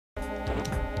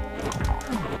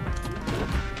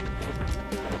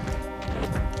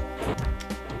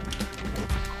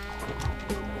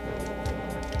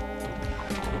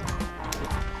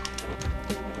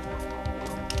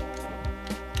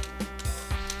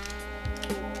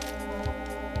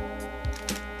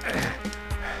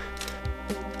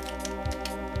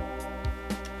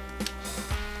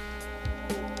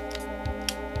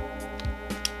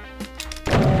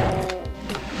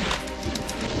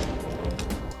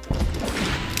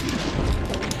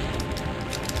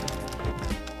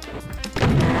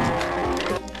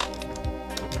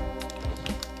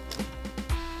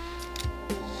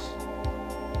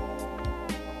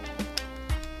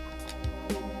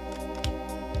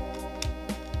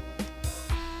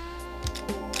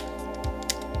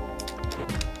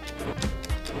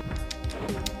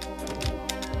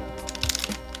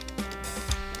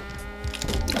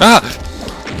Ah!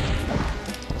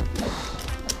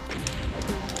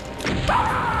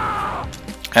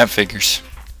 That figures.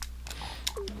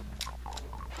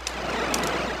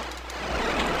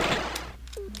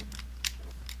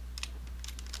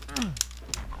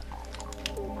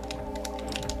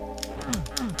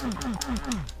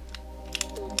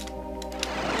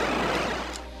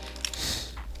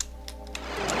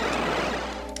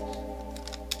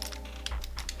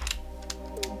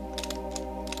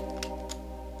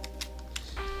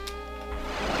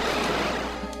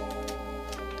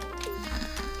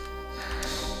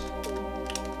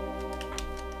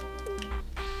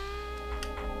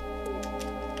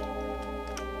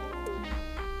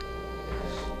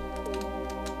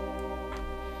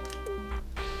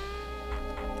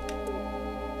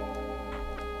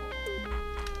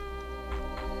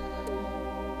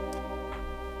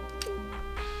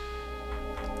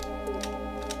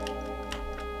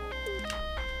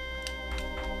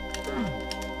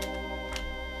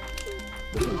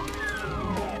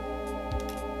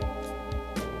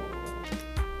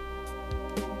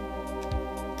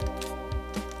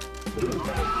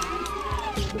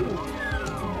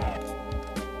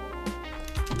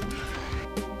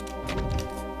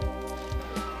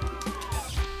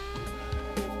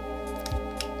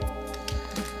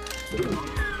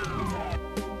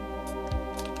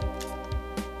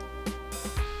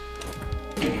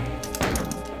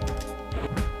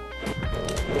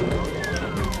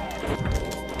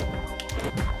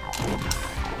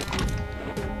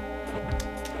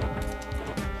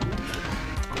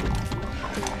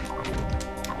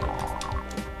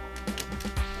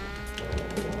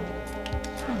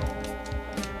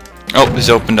 Oh, this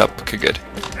opened up. Okay, good.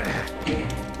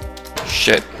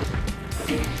 Shit.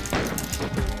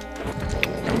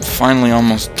 I'm finally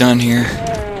almost done here.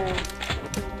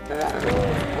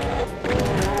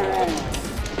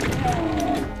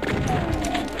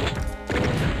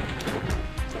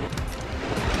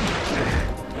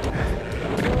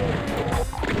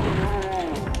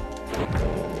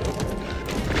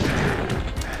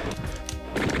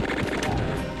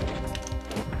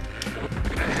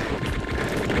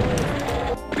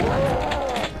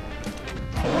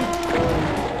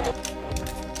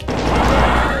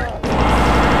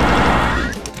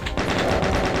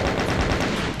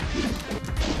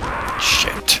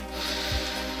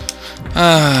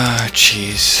 Ah,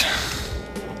 jeez.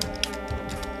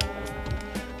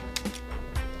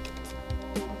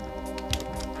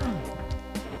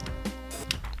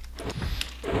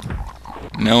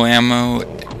 No ammo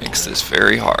makes this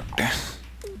very hard.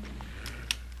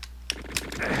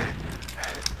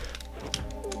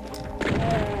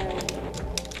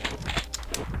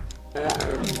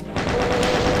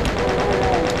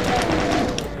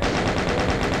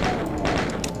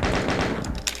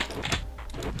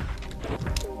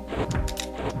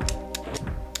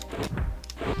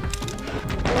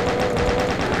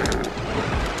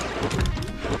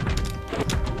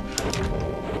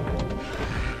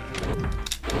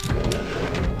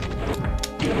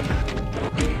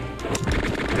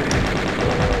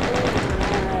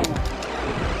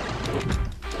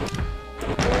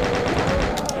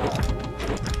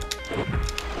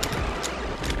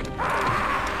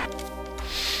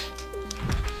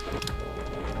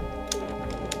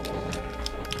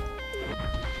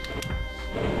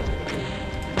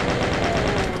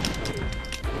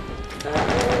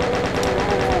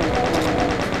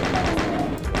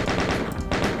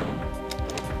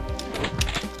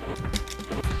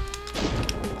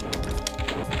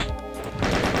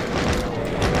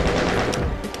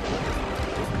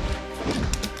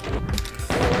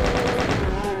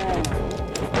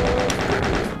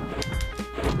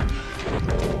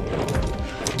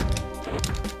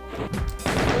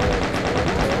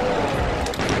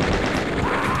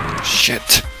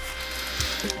 Shit.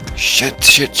 Shit,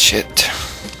 shit, shit.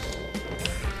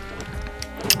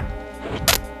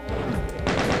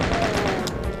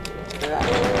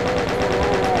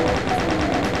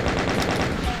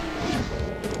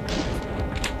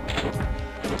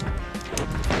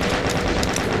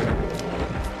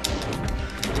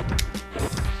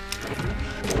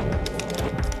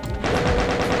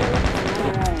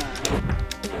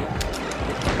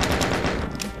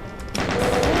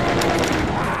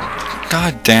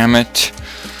 God damn it.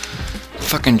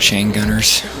 Fucking chain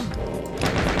gunners.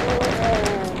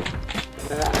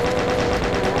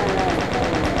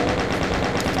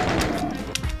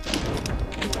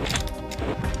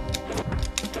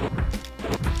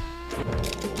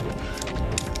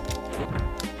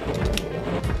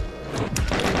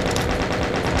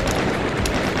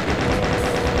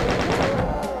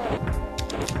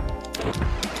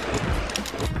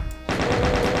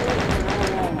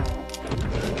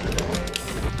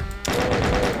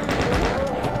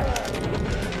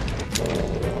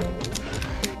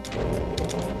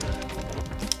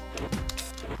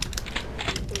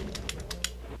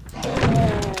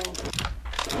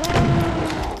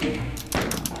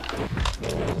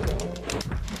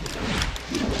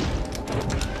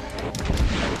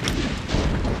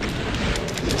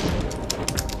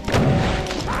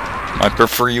 I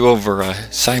prefer you over a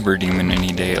cyber demon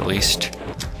any day, at least.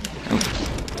 Oop.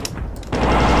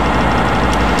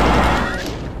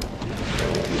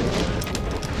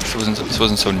 This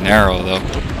wasn't so narrow, though.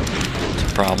 It's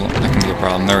a problem. That can be a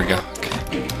problem. There we go.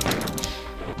 Okay.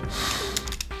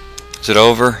 Is it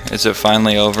over? Is it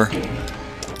finally over?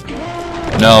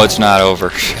 No, it's not over.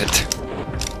 Shit.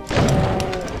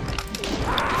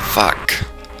 Fuck.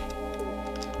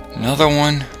 Another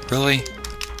one? Really?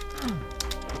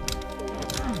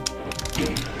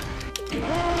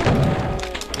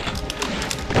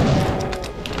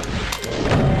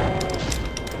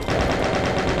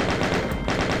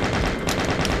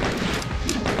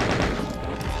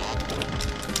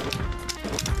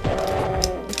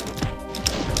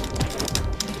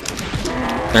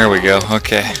 There we go,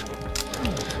 okay.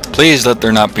 Please let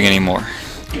there not be any more.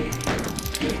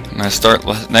 I'm gonna start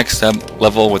next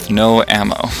level with no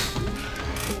ammo. I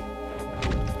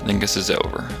think this is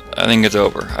over. I think it's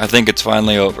over. I think it's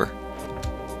finally over.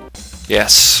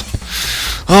 Yes.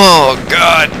 Oh,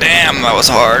 god damn, that was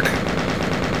hard.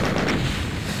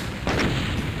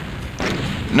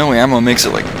 No ammo makes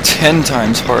it like 10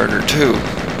 times harder, too.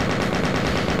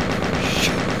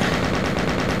 Shit.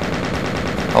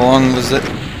 How long was it?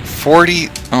 40?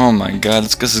 Oh my god,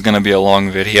 this is gonna be a long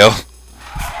video.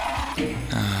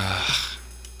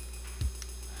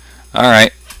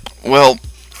 Alright, well,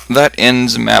 that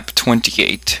ends map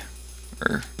 28.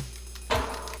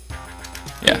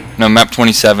 Yeah, no, map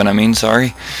 27, I mean,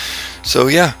 sorry. So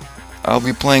yeah, I'll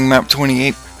be playing map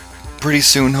 28 pretty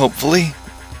soon, hopefully.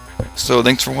 So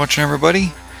thanks for watching,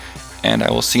 everybody, and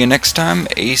I will see you next time.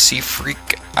 AC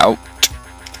Freak out.